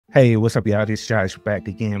Hey, what's up, y'all? This is Josh back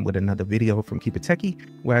again with another video from KeepItTechie,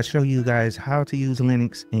 where I show you guys how to use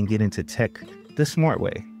Linux and get into tech the smart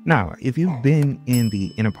way. Now, if you've been in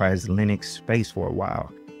the enterprise Linux space for a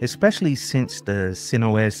while, especially since the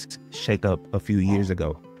CentOS shakeup a few years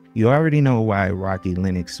ago, you already know why Rocky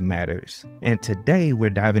Linux matters. And today we're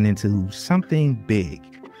diving into something big,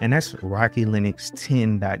 and that's Rocky Linux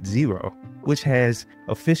 10.0. which has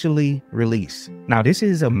officially released. Now, this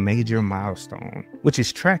is a major milestone, which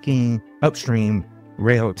is tracking upstream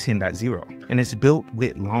RHEL 10.0, and it's built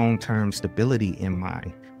with long-term stability in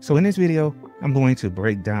mind. So in this video, I'm going to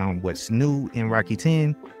break down what's new in Rocky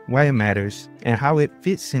 10, why it matters, and how it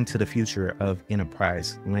fits into the future of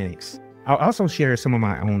enterprise Linux. I'll also share some of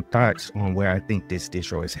my own thoughts on where I think this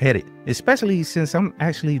distro is headed, especially since I'm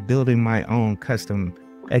actually building my own custom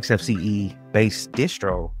XFCE-based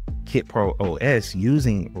distro, KITpro OS,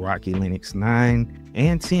 using Rocky Linux 9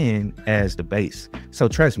 and 10 as the base. So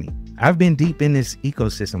trust me, I've been deep in this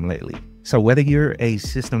ecosystem lately. So whether you're a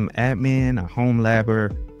system admin, a home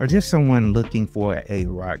labber, or just someone looking for a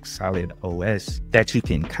rock solid OS that you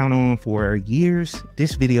can count on for years,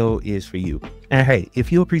 this video is for you. And hey, if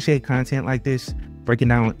you appreciate content like this, breaking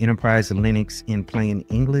down enterprise Linux in plain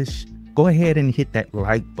English, go ahead and hit that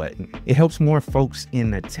like button. It helps more folks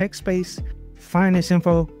in the tech space find this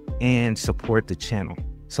info and support the channel.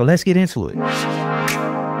 So let's get into it.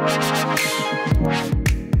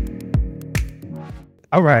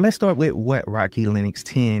 All right, let's start with what Rocky Linux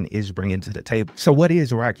 10 is bringing to the table. So what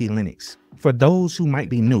is Rocky Linux? For those who might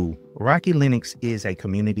be new, Rocky Linux is a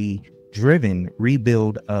community-driven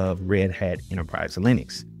rebuild of Red Hat Enterprise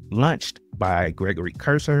Linux, launched by Gregory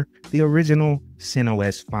Cursor, the original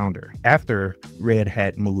CentOS founder, after Red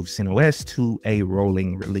Hat moved CentOS to a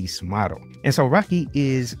rolling release model. And so Rocky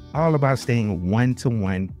is all about staying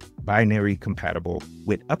one-to-one binary compatible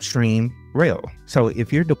with upstream RHEL. So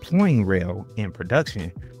if you're deploying RHEL in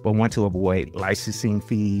production but want to avoid licensing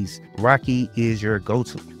fees, Rocky is your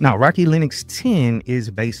go-to. Now, Rocky Linux 10 is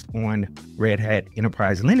based on Red Hat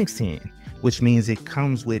Enterprise Linux 10, which means it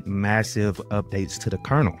comes with massive updates to the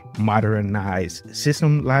kernel, modernized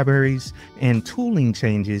system libraries, and tooling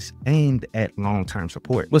changes aimed at long-term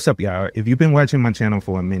support. What's up, y'all? If you've been watching my channel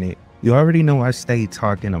for a minute, you already know I stay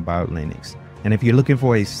talking about Linux. And if you're looking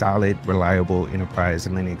for a solid, reliable enterprise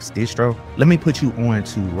Linux distro, let me put you on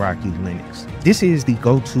to Rocky Linux. This is the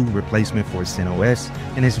go-to replacement for CentOS,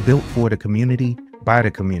 and it's built for the community, by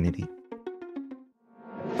the community.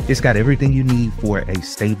 It's got everything you need for a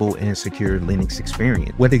stable and secure Linux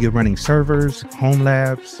experience, whether you're running servers, home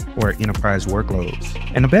labs, or enterprise workloads.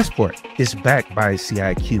 And the best part, it's backed by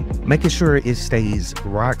CIQ, making sure it stays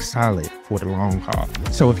rock solid for the long haul.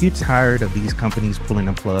 So if you're tired of these companies pulling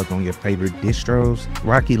a plug on your favorite distros,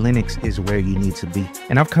 Rocky Linux is where you need to be.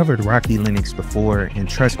 And I've covered Rocky Linux before, and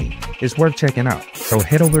trust me, it's worth checking out. So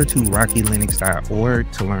head over to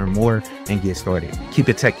rockylinux.org to learn more and get started. Keep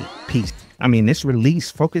it techie. Peace. This release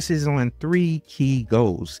focuses on 3 key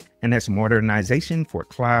goals, and that's modernization for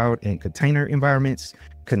cloud and container environments,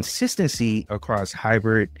 consistency across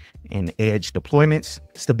hybrid and edge deployments,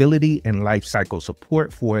 stability and lifecycle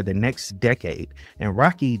support for the next decade. And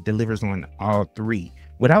Rocky delivers on all 3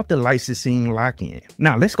 without the licensing lock-in.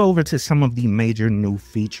 Now, let's go over to some of the major new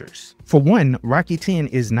features. For one, Rocky 10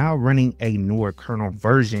 is now running a newer kernel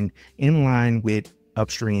version in line with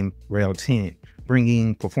upstream RHEL 10.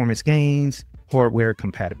 Bringing performance gains, hardware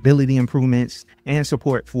compatibility improvements, and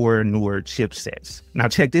support for newer chipsets. Now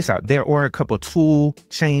check this out. There are a couple tool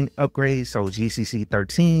chain upgrades. So GCC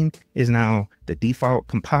 13 is now the default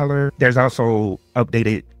compiler. There's also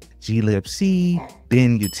updated glibc,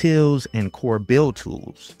 bin utils, and core build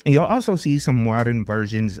tools. And you'll also see some modern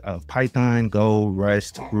versions of Python, Go,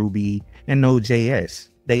 Rust, Ruby, and Node.js.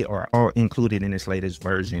 They are all included in this latest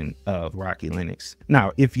version of Rocky Linux.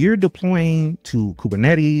 Now, if you're deploying to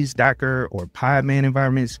Kubernetes, Docker, or Podman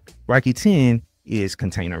environments, Rocky 10 is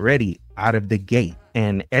container ready out of the gate.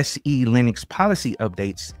 And SE Linux policy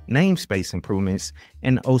updates, namespace improvements,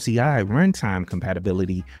 and OCI runtime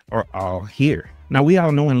compatibility are all here. Now, we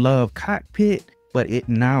all know and love Cockpit, but it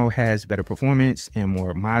now has better performance and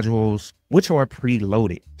more modules, which are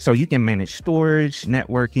preloaded. So you can manage storage,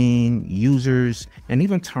 networking, users, and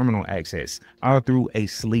even terminal access, all through a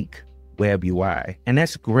sleek web UI. And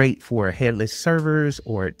that's great for headless servers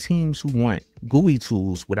or teams who want GUI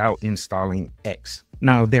tools without installing X.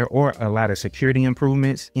 Now, there are a lot of security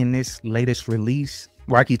improvements in this latest release.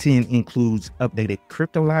 Rocky 10 includes updated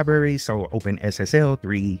crypto libraries, so OpenSSL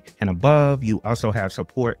 3 and above. You also have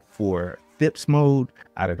support for FIPS mode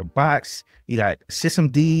out of the box. You got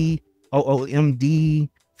systemd, OOMD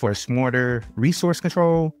for smarter resource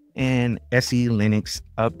control, and SE Linux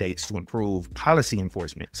updates to improve policy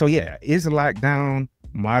enforcement. So yeah, it's locked down,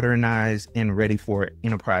 modernized, and ready for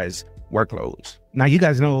enterprise workloads. Now, you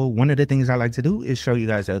guys know one of the things I like to do is show you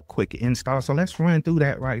guys a quick install. So let's run through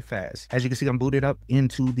that right fast. As you can see, I'm booted up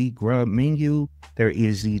into the grub menu. There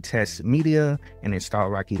is the test media and install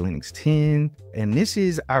Rocky Linux 10. And this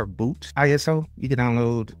is our boot ISO. You can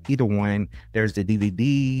download either one. There's the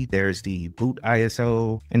DVD, there's the boot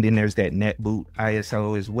ISO, and then there's that net boot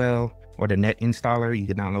ISO as well, or the net installer. You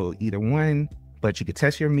can download either one, but you can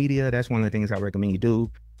test your media. That's one of the things I recommend you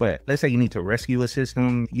do. But let's say you need to rescue a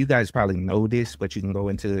system. You guys probably know this, but you can go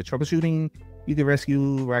into troubleshooting. You can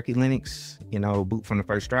rescue Rocky Linux, boot from the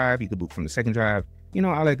first drive. You can boot from the second drive,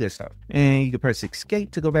 all that good stuff. And you can press escape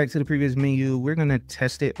to go back to the previous menu. We're going to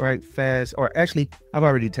test it right fast. Or actually, I've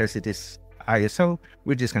already tested this ISO.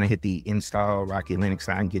 We're just going to hit the install Rocky Linux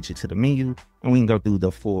sign, get you to the menu, and we can go through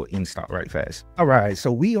the full install right fast. All right,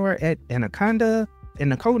 so we are at Anaconda. And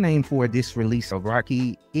the code name for this release of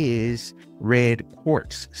Rocky is Red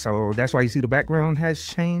Quartz. So that's why you see the background has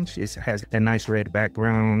changed. It has a nice red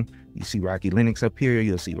background. You see Rocky Linux up here.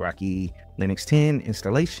 You'll see Rocky Linux 10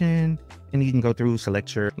 installation. And you can go through,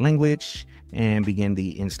 select your language, and begin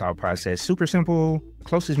the install process. Super simple,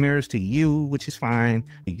 closest mirrors to you, which is fine.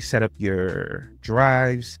 You can set up your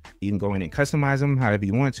drives. You can go in and customize them however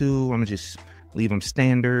you want to. I'm gonna just leave them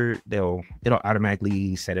standard. It'll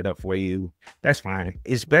automatically set it up for you. That's fine.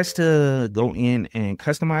 It's best to go in and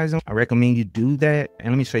customize them. I recommend you do that.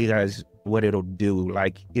 And let me show you guys what it'll do.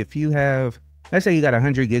 Like if you have, let's say you got a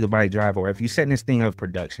 100 GB drive, or if you're setting this thing up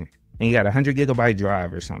production and you got a 100 GB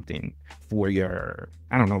drive or something for your,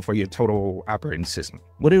 I don't know, for your total operating system,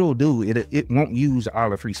 what it'll do, it won't use all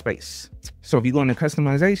the free space. So if you go into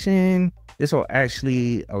customization, this will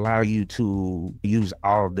actually allow you to use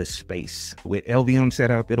all the space. With LVM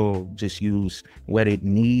setup, it'll just use what it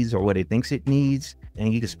needs or what it thinks it needs,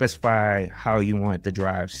 and you can specify how you want the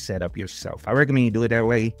drive set up yourself. I recommend you do it that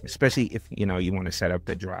way, especially if you want to set up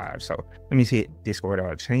the drive. So let me see it. Discord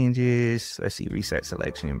all changes. Let's see, reset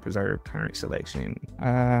selection, preserve current selection.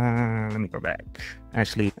 Let me go back.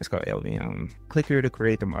 Actually, let's go LVM. Click here to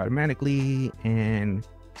create them automatically and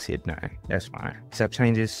hit done. That's fine. Accept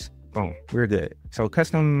changes. Boom, we're good. So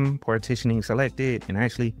custom partitioning selected, and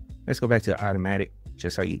actually let's go back to automatic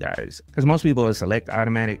just so you guys, because most people will select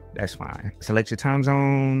automatic. That's fine. Select your time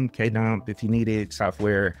zone, kdump if you need it,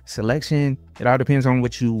 software selection. It all depends on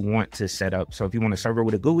what you want to set up. So if you want a server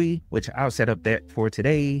with a GUI, which I'll set up that for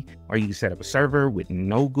today, or you can set up a server with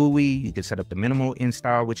no GUI. You can set up the minimal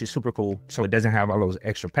install, which is super cool. So it doesn't have all those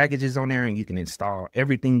extra packages on there, and you can install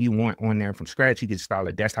everything you want on there from scratch. You can install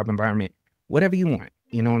a desktop environment, whatever you want.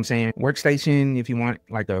 You know what I'm saying? Workstation, if you want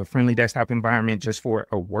like a friendly desktop environment just for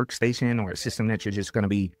a workstation or a system that you're just going to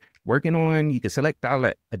be working on, you can select all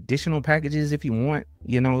the additional packages if you want,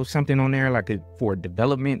 something on there like for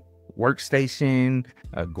development workstation,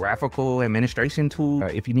 a graphical administration tool,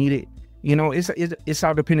 if you need it. It's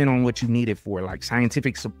all dependent on what you need it for, like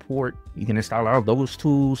scientific support. You can install all those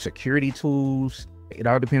tools, security tools. It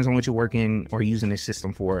all depends on what you're working or using this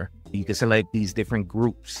system for. You can select these different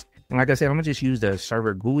groups. And like I said, I'm gonna just use the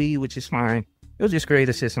server GUI, which is fine. It'll just create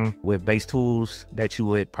a system with base tools that you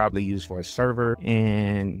would probably use for a server.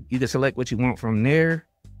 And you can select what you want from there,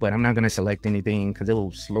 but I'm not gonna select anything because it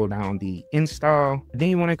will slow down the install.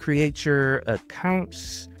 Then you wanna create your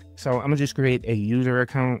accounts. So I'm gonna just create a user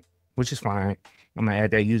account, which is fine. I'm gonna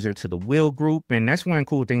add that user to the wheel group. And that's one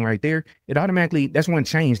cool thing right there. That's one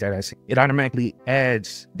change that I see. It automatically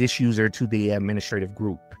adds this user to the administrative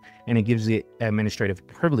group, and it gives it administrative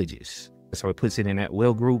privileges. So it puts it in that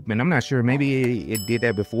wheel group. And I'm not sure, maybe it did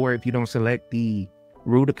that before if you don't select the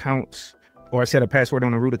root accounts or set a password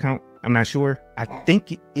on a root account. I'm not sure. I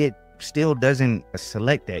think it still doesn't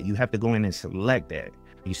select that. You have to go in and select that.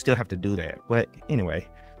 You still have to do that. But anyway,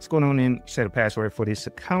 let's go on and set a password for this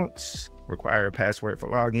account. Require a password for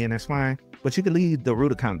login, that's fine. But you can leave the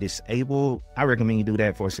root account disabled. I recommend you do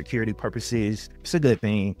that for security purposes. It's a good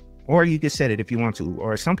thing. Or you can set it if you want to.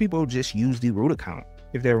 Or some people just use the root account.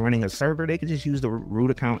 If they're running a server, they can just use the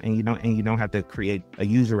root account, and you don't have to create a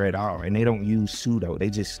user at all. And they don't use sudo. They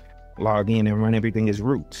just log in and run everything as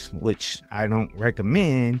root, which I don't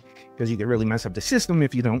recommend because you can really mess up the system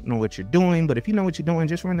if you don't know what you're doing. But if you know what you're doing,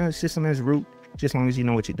 just run the system as root, just as long as you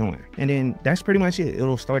know what you're doing. And then that's pretty much it.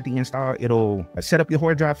 It'll start the install. It'll set up your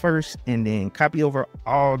hard drive first, and then copy over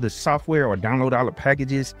all the software or download all the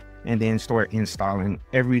packages, and then start installing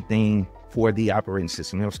everything for the operating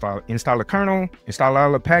system. It'll install a kernel, install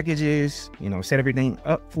all the packages, set everything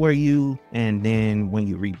up for you. And then when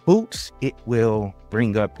you reboot, it will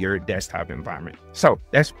bring up your desktop environment. So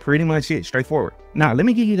that's pretty much it, straightforward. Now, let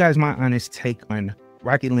me give you guys my honest take on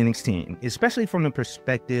Rocky Linux 10, especially from the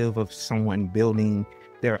perspective of someone building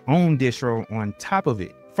their own distro on top of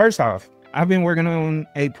it. First off, I've been working on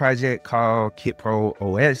a project called KITpro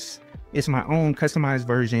OS. It's my own customized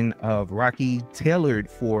version of Rocky tailored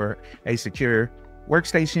for a secure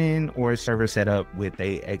workstation or server setup with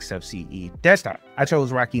a XFCE desktop. I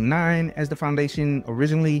chose Rocky 9 as the foundation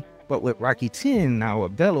originally, but with Rocky 10 now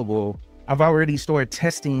available, I've already started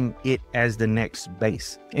testing it as the next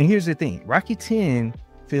base. And here's the thing, Rocky 10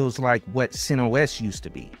 feels like what CentOS used to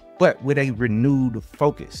be, but with a renewed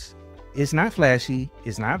focus. It's not flashy,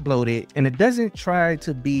 it's not bloated, and it doesn't try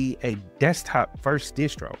to be a desktop first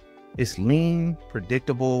distro. It's lean,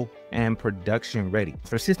 predictable, and production ready.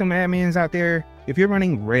 For system admins out there, if you're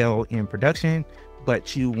running RHEL in production,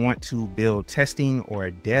 but you want to build testing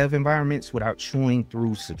or dev environments without chewing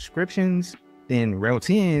through subscriptions, then RHEL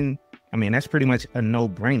 10, that's pretty much a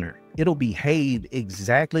no-brainer. It'll behave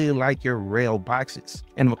exactly like your RHEL boxes.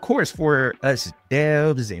 And of course, for us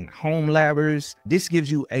devs and home labbers, this gives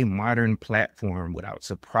you a modern platform without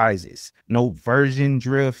surprises. No version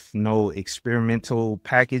drift, no experimental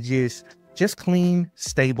packages, just clean,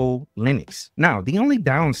 stable Linux. Now, the only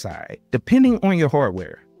downside, depending on your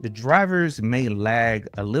hardware, the drivers may lag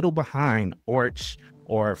a little behind Arch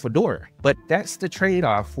or Fedora, but that's the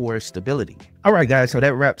trade-off for stability. All right, guys, so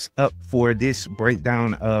that wraps up for this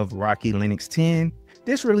breakdown of Rocky Linux 10.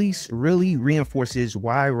 This release really reinforces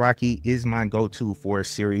why Rocky is my go-to for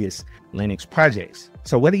serious Linux projects.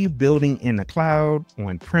 So whether you're building in the cloud,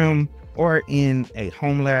 on-prem, or in a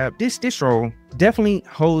home lab, this distro definitely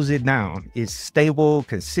holds it down. It's stable,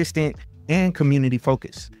 consistent, and community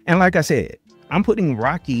focused. And like I said, I'm putting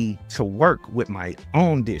Rocky to work with my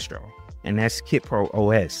own distro, and that's KITpro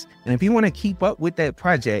OS. And if you want to keep up with that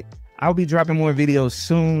project, I'll be dropping more videos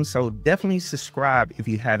soon, so definitely subscribe if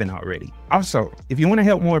you haven't already. Also, if you want to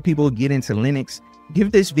help more people get into Linux,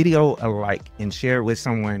 give this video a like and share it with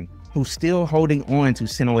someone who's still holding on to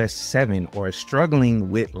CentOS 7 or struggling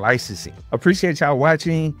with licensing. Appreciate y'all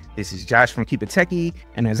watching. This is Josh from KeepItTechie,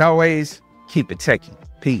 and as always, keep it techie.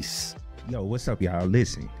 Peace. Yo, what's up, y'all?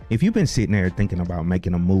 Listen, if you've been sitting there thinking about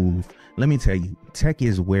making a move, let me tell you, tech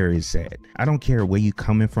is where it's at. I don't care where you're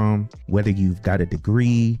coming from, whether you've got a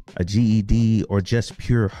degree, a GED, or just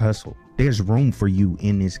pure hustle. There's room for you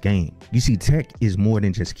in this game. You see, tech is more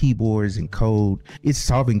than just keyboards and code. It's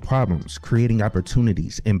solving problems, creating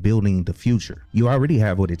opportunities, and building the future. You already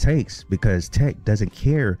have what it takes because tech doesn't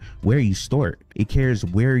care where you start. It cares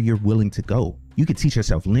where you're willing to go. You can teach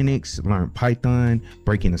yourself Linux, learn Python,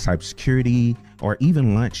 break into cybersecurity, or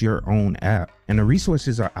even launch your own app. And the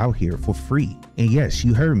resources are out here for free. And yes,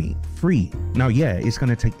 you heard me, free. Now, yeah, it's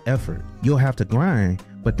gonna take effort. You'll have to grind,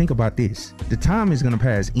 but think about this. The time is gonna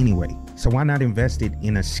pass anyway. So why not invest it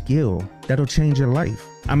in a skill that'll change your life?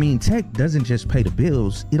 Tech doesn't just pay the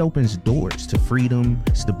bills, it opens doors to freedom,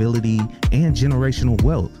 stability, and generational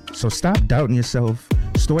wealth. So stop doubting yourself,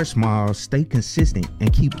 start small, stay consistent,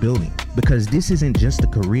 and keep building. Because this isn't just a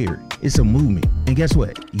career, it's a movement. And guess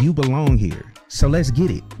what? You belong here. So let's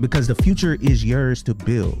get it, because the future is yours to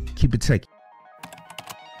build. Keep it techie.